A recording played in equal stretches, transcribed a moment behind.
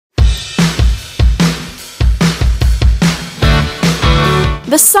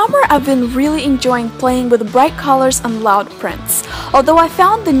This summer, I've been really enjoying playing with bright colors and loud prints. Although I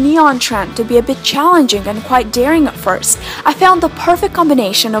found the neon trend to be a bit challenging and quite daring at first, I found the perfect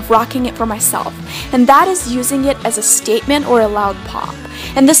combination of rocking it for myself, and that is using it as a statement or a loud pop.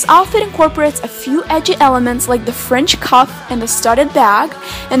 And this outfit incorporates a few edgy elements like the Fringe cuff and the studded bag,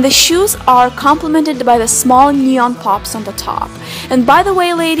 and the shoes are complemented by the small neon pops on the top. And by the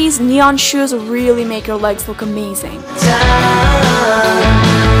way, ladies, neon shoes really make your legs look amazing.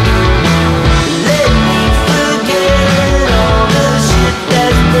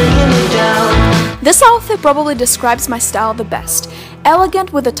 This outfit probably describes my style the best.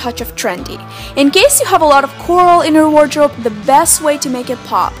 Elegant with a touch of trendy. In case you have a lot of coral in your wardrobe, the best way to make it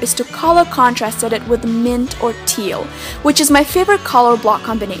pop is to color contrast it with mint or teal, which is my favorite color block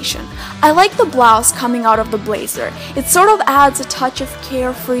combination. I like the blouse coming out of the blazer. It sort of adds a touch of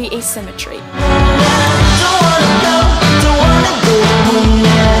carefree asymmetry.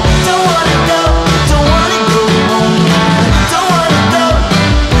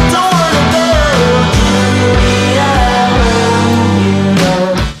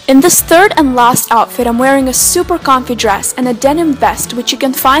 In this third and last outfit, I'm wearing a super comfy dress and a denim vest, which you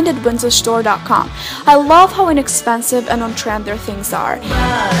can find at windsorstore.com. I love how inexpensive and on trend their things are.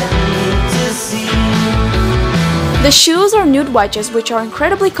 The shoes are nude wedges, which are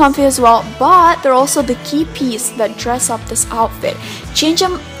incredibly comfy as well, but they're also the key piece that dress up this outfit. Change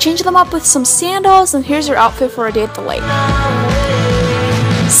them up with some sandals, and here's your outfit for a day at the lake.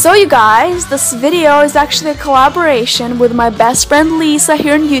 So you guys, this video is actually a collaboration with my best friend Lisa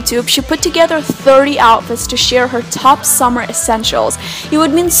here on YouTube. She put together 30 outfits to share her top summer essentials. It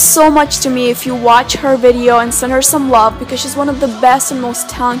would mean so much to me if you watch her video and send her some love, because she's one of the best and most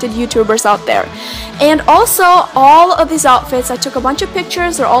talented YouTubers out there. And also, all of these outfits, I took a bunch of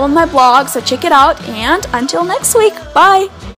pictures, they're all on my blog, so check it out, and until next week, bye!